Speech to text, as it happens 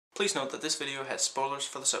Please note that this video has spoilers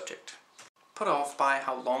for the subject. Put off by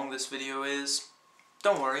how long this video is,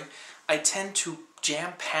 don't worry. I tend to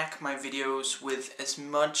jam-pack my videos with as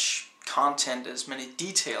much content, as many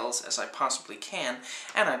details as I possibly can,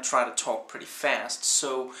 and I try to talk pretty fast,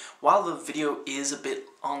 so while the video is a bit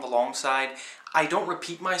on the long side, I don't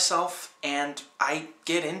repeat myself, and I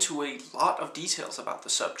get into a lot of details about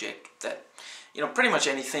the subject that, pretty much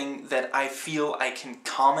anything that I feel I can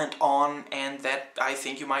comment on and that I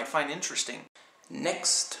think you might find interesting.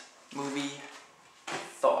 Next, movie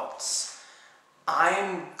thoughts.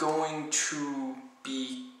 I'm going to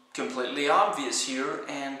be completely obvious here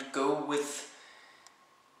and go with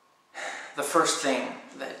the first thing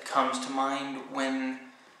that comes to mind when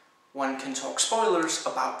one can talk spoilers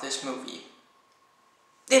about this movie.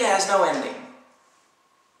 It has no ending.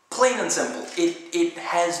 Plain and simple, it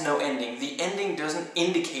has no ending. The ending doesn't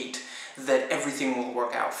indicate that everything will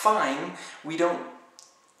work out fine. We don't,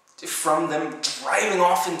 from them driving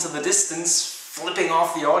off into the distance, flipping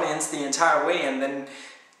off the audience the entire way, and then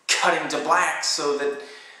cutting to black so that,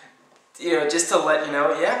 just to let you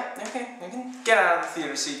know, yeah, okay, you can get out of the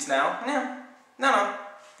theater seats now.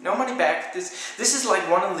 No money back. This is like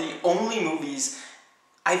one of the only movies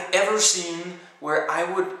I've ever seen where I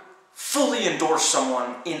would fully endorse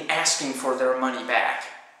someone in asking for their money back.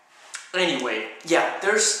 Anyway, yeah,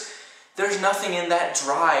 there's nothing in that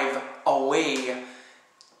drive away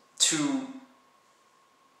to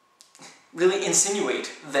really insinuate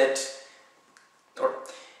that, or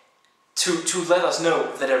to let us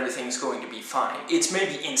know that everything's going to be fine. It's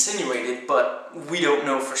maybe insinuated, but we don't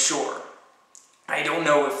know for sure. I don't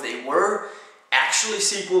know if they were actually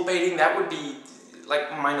sequel baiting. That would be like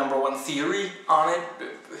my #1 theory on it,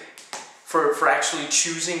 for actually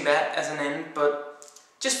choosing that as an end, but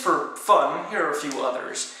just for fun, here are a few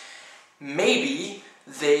others. Maybe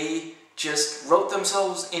they just wrote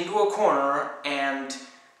themselves into a corner and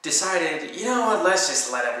decided, you know what, let's just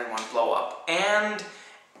let everyone blow up. And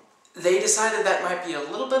they decided that might be a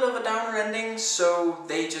little bit of a downer ending, so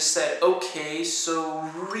they just said, okay, so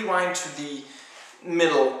rewind to the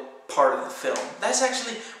middle part of the film. That's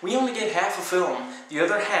actually, we only get half a film. The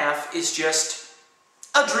other half is just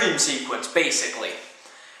a dream sequence, basically.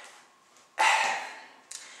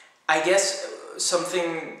 I guess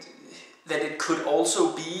something that it could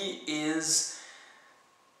also be is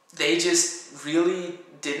they just really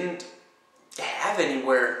didn't have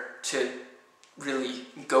anywhere to really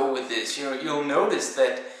go with this. You'll notice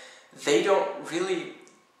that they don't really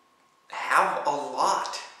have a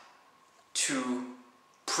lot to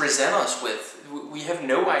present us with. We have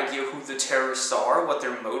no idea who the terrorists are, what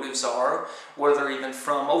their motives are, where they're even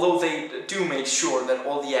from, although they do make sure that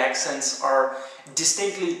all the accents are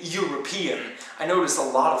distinctly European. I noticed a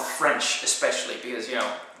lot of French, especially, because,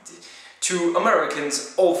 to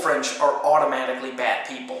Americans, all French are automatically bad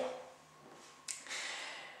people.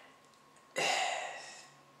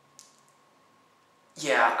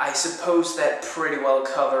 Yeah, I suppose that pretty well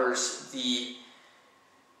covers the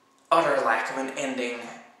utter lack of an ending.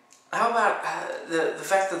 How about the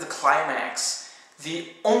fact that the climax, the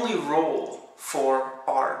only role for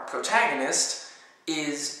our protagonist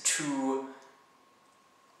is to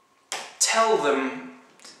tell them,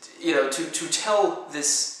 to tell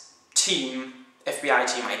this team, FBI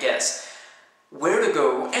team I guess, where to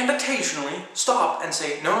go, and occasionally stop and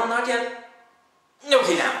say, no, not yet,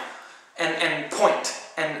 okay now, and point,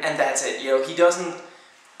 and that's it. He doesn't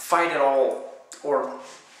fight at all, or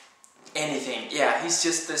anything. Yeah, he's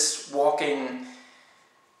just this walking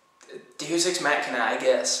Deus Ex Machina, I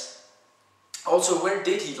guess. Also, where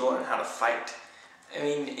did he learn how to fight? I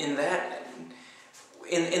mean, in that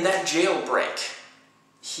jailbreak,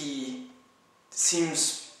 he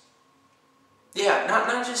seems,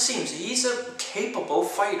 not just seems, he's a capable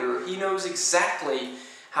fighter. He knows exactly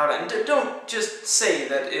how to, and don't just say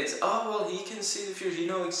that it's, oh, well, he can see the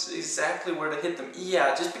future, exactly where to hit them.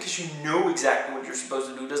 Yeah, just because you know exactly what you're supposed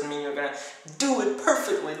to do doesn't mean you're gonna do it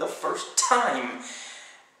perfectly the first time.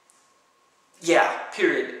 Yeah,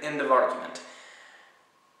 period, end of argument.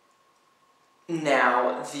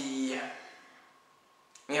 Now,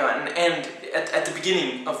 and at the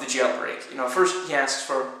beginning of the jailbreak, first he asks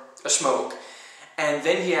for a smoke, and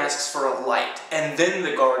then he asks for a light, and then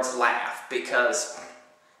the guards laugh, because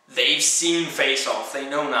they've seen Face Off, they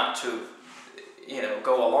know not to,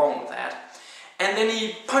 go along with that. And then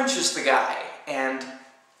he punches the guy, and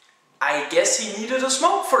I guess he needed a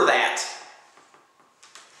smoke for that.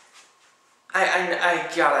 I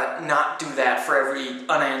gotta not do that for every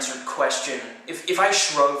unanswered question. If I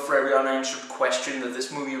shrug for every unanswered question that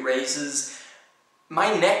this movie raises,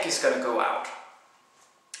 my neck is gonna go out.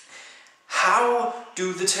 how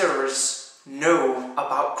do the terrorists know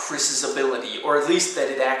about Chris's ability, or at least that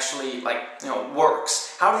it actually, like, you know,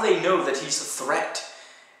 works? How do they know that he's a threat?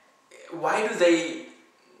 Why do they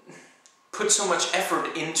put so much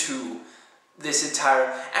effort into this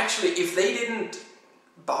entire... Actually, if they didn't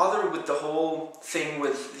bother with the whole thing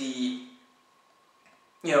with the,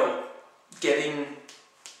 you know, getting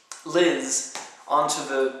Liz onto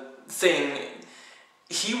the thing,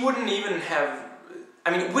 he wouldn't even have... I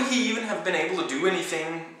mean, would he even have been able to do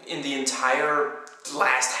anything in the entire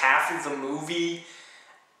last half of the movie?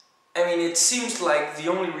 I mean, it seems like the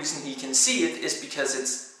only reason he can see it is because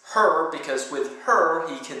it's her, because with her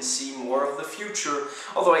he can see more of the future,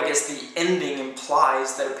 although I guess the ending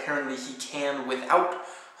implies that apparently he can without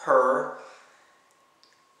her.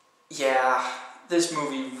 Yeah, this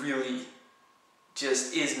movie really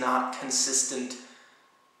just is not consistent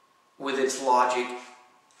with its logic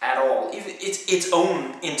at all, even its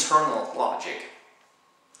own internal logic.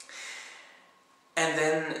 And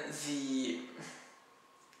then you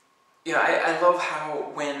know, I love how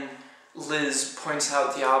when Liz points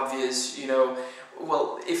out the obvious, you know,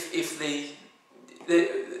 well, if they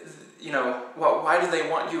you know, well, why do they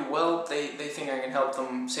want you? Well, they think I can help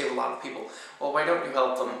them save a lot of people. Well, why don't you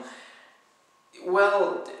help them?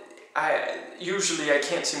 Well, usually I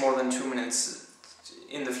can't see more than 2 minutes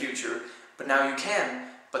in the future, but now you can.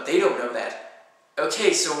 But they don't know that.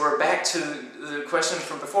 Okay, so we're back to the question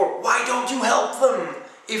from before. Why don't you help them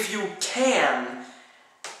if you can?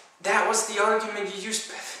 That was the argument you used.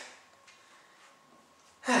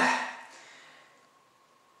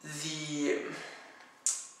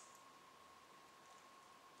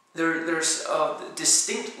 There's a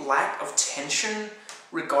distinct lack of tension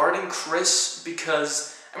regarding Cris,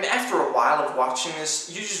 because, I mean, after a while of watching this,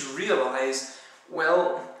 you just realize,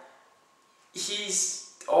 well, he's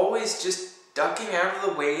always just ducking out of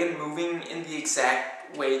the way and moving in the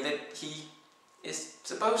exact way that he is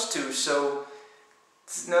supposed to, so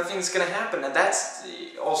nothing's gonna happen. And that's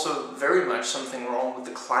also very much something wrong with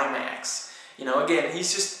the climax. You know, again,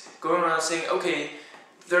 he's just going around saying, okay,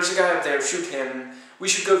 there's a guy up there, shoot him, we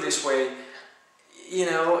should go this way. You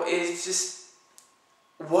know, it's just,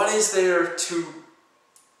 what is there to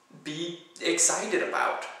be excited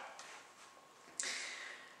about?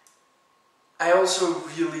 I also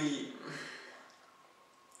really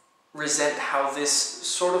resent how this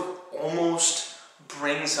sort of almost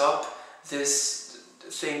brings up this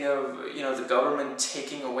thing of, you know, the government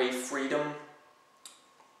taking away freedom,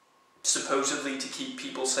 supposedly to keep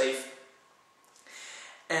people safe.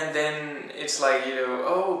 And then it's like, you know,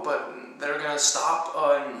 oh, but they're gonna stop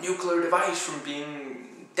a nuclear device from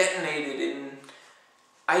being detonated in...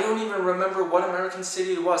 I don't even remember what American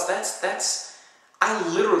city it was. I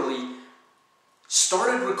literally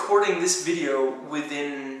started recording this video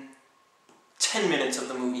within 10 minutes of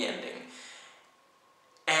the movie ending.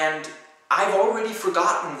 And I've already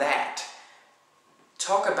forgotten that.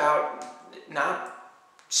 Talk about not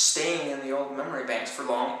staying in the old memory banks for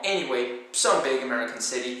long. Anyway, some big American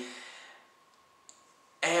city.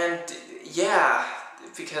 And yeah,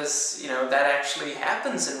 because, you know, that actually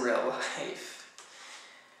happens in real life.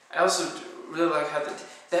 I also really like how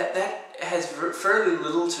that has fairly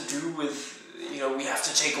little to do with, you know, we have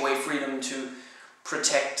to take away freedom to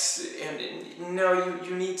protect, and no,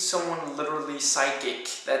 you need someone literally psychic.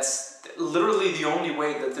 That's literally the only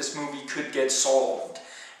way that this movie could get solved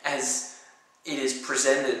as it is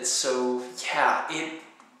presented. So yeah, it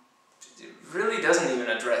really doesn't even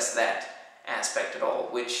address that aspect at all,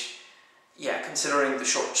 which, yeah, considering the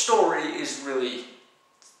short story, is really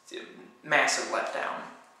a massive letdown.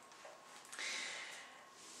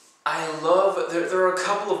 I love, there are a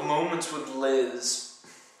couple of moments with Liz.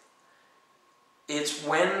 It's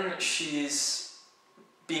when she's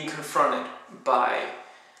being confronted by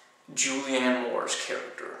Julianne Moore's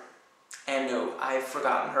character. And no, I've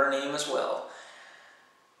forgotten her name as well.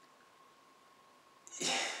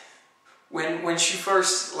 When she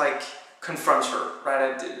first, like, confronts her,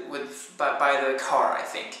 right, by the car, I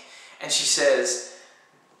think, and she says,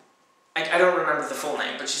 I don't remember the full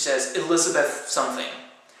name, but she says, Elizabeth something.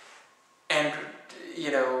 And, you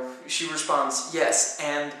know, she responds, yes,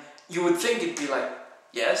 and you would think it'd be like,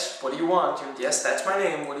 yes, what do you want? Yes, that's my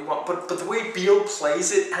name, what do you want? But the way Biel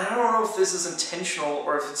plays it, and I don't know if this is intentional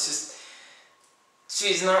or if it's just,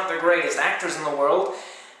 she's not the greatest actress in the world,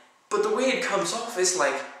 but the way it comes off is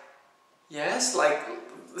like, yes, like,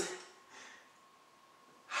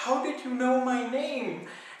 how did you know my name?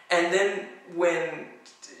 And then when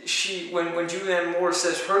Julianne Moore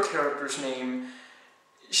says her character's name,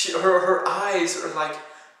 her eyes are like,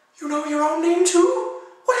 you know your own name too?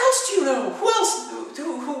 What else do you know? Who else?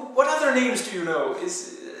 what other names do you know? I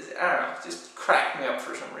don't know, just cracked me up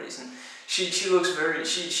for some reason. She looks very,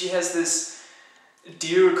 she has this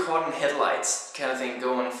deer caught in headlights kind of thing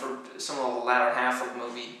going for some of the latter half of the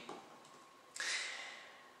movie.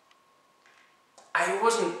 I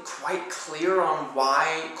wasn't quite clear on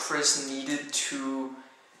why Cris needed to,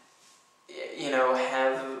 you know,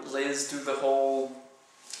 have Liz do the whole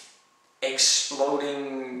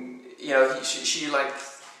exploding, you know, she like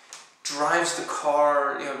drives the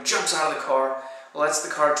car, you know, jumps out of the car, lets the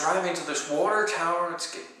car drive into this water tower,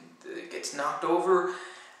 it gets knocked over.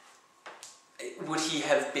 Would he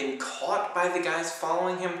have been caught by the guys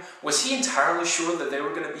following him? Was he entirely sure that they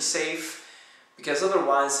were going to be safe? Because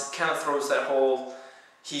otherwise it kind of throws that whole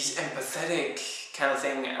he's empathetic kind of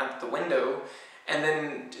thing out the window. And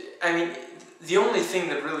then, I mean, the only thing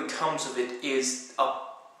that really comes of it is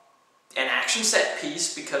an action set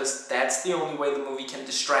piece, because that's the only way the movie can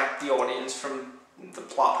distract the audience from the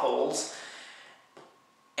plot holes.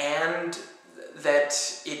 And that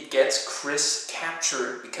it gets Cris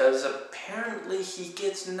captured, because apparently he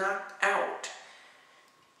gets knocked out.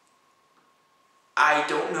 I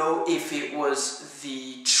don't know if it was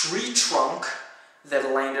the tree trunk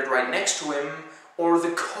that landed right next to him or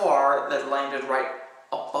the car that landed right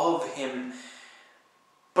above him,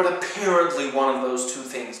 but apparently one of those two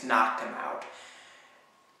things knocked him out.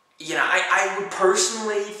 You know, I would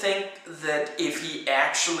personally think that if he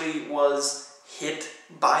actually was hit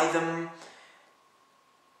by them,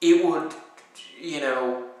 it would, you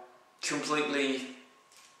know, completely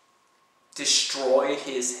destroy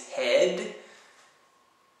his head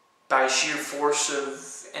by sheer force of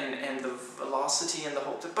and the velocity and the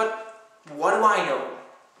whole thing. But what do I know?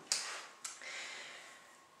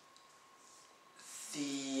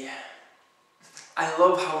 I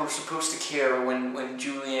love how we're supposed to care when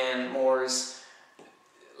Julianne Moore's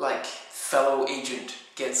like fellow agent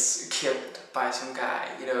gets killed by some guy.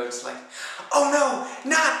 You know, it's like, oh no,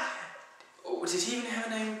 not. Oh, did he even have a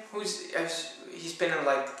name? He's been in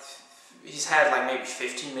like, he's had like maybe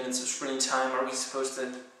 15 minutes of screen time. Are we supposed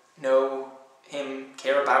to know him,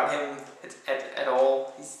 care about him at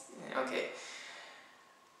all? Okay.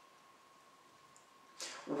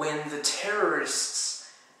 When the terrorists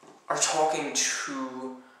are talking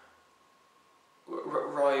to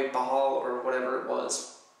Biel or whatever it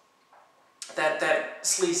was, that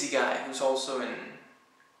sleazy guy who's also in,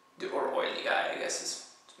 or oily guy, I guess is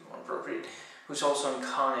more appropriate, who's also in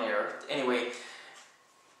Con Air. Anyway,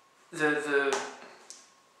 the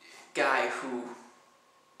guy who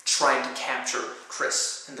tried to capture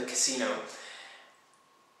Cris in the casino,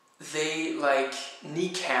 they like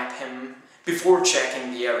kneecap him before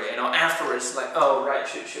checking the area. You know, afterwards, like, oh right,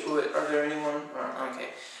 are there anyone? Okay,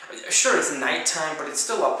 sure, it's nighttime, but it's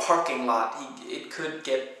still a parking lot. It could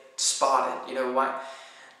get spotted. You know why?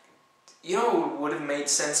 You know, it would have made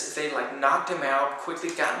sense if they like knocked him out, quickly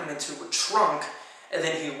got him into a trunk, and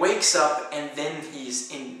then he wakes up and then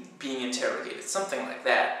he's being interrogated, something like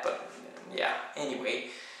that. But yeah, anyway,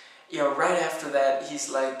 you know, right after that, he's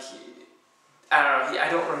like, I don't know, I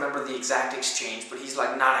don't remember the exact exchange, but he's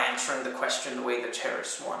like not answering the question the way the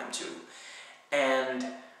terrorists want him to. And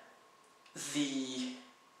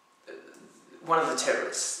one of the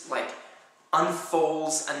terrorists like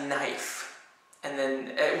unfolds a knife, and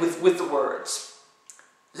then with the words,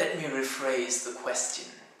 "Let me rephrase the question."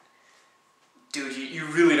 Dude, you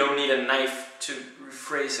really don't need a knife to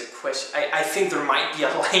rephrase a question. I think there might be a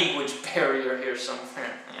language barrier here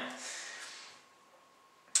somewhere. Yeah.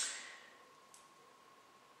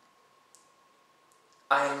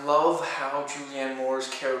 I love how Julianne Moore's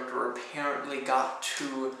character apparently got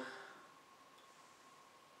to,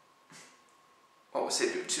 what was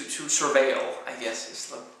it, to surveil, I guess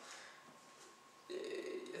is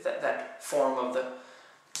that form of the,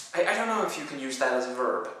 I don't know if you can use that as a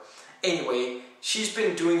verb. Anyway, she's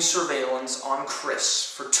been doing surveillance on Cris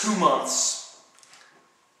for 2 months.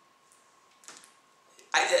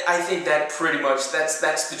 I think that pretty much,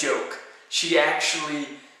 that's the joke. She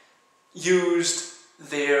actually used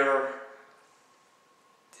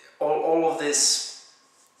all of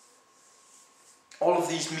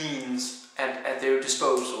these means at their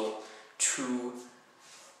disposal to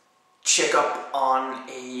check up on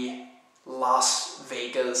a Las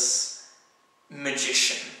Vegas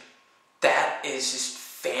magician. That is just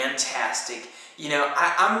fantastic. You know,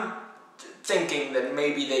 I'm thinking that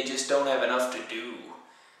maybe they just don't have enough to do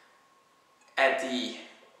at the,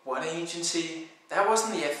 what agency? That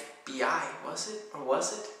wasn't the FBI, was it? Or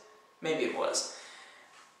was it? Maybe it was.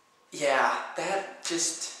 Yeah, that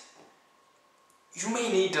just, you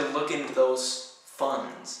may need to look into those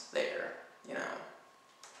funds there, you know.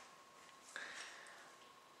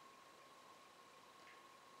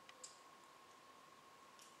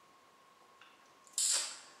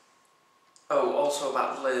 Oh, also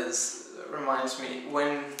about Liz, reminds me,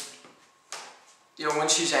 when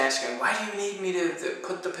she's asking, why do you need me to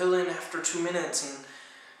put the pill in after 2 minutes, and,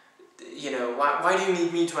 why do you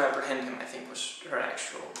need me to apprehend him, I think was her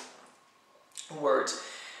actual words.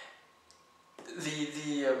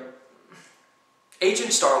 The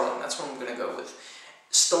Agent Starling, that's what I'm going to go with.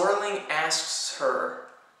 Starling asks her,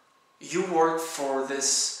 you work for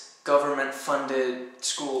this government-funded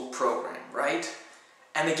school program, right?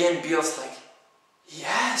 And again, Biel's like,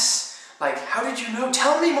 yes! Like, how did you know?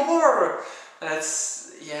 Tell me more!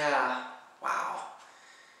 That's, yeah, wow.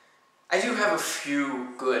 I do have a few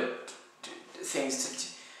good things to do.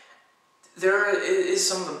 There is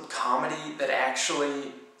some of the comedy that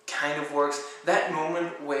actually kind of works. That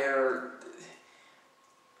moment where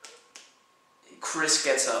Cris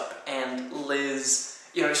gets up and Liz,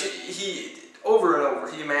 he over and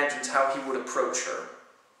over, he imagines how he would approach her.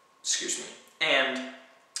 Excuse me. And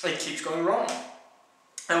it keeps going wrong.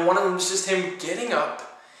 And one of them is just him getting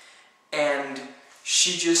up, and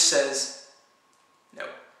she just says, no.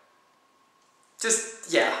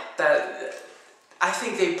 Just, yeah, I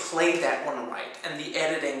think they played that one right, and the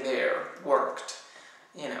editing there worked,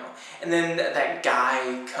 And then that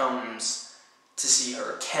guy comes to see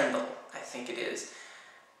her, Kendall, I think it is.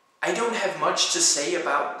 I don't have much to say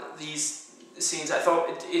about these scenes. I thought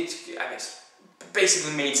it I guess,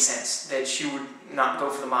 basically made sense that she would not go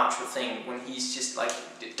for the macho thing when he's just, like,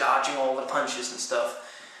 dodging all the punches and stuff.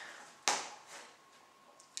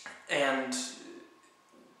 And,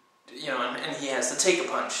 and he has to take a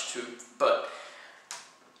punch, too. But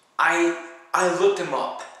I looked him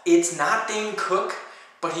up. It's not Dane Cook,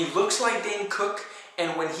 but he looks like Dane Cook,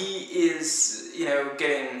 and when he is,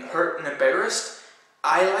 getting hurt and embarrassed,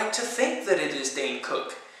 I like to think that it is Dane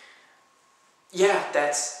Cook. Yeah,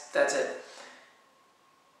 that's it.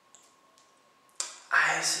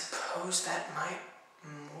 I suppose that might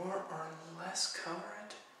more or less cover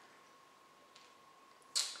it.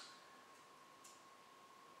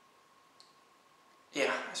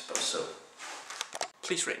 Yeah, I suppose so.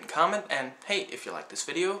 Please rate and comment, and hey, if you like this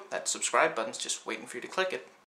video, that subscribe button's just waiting for you to click it.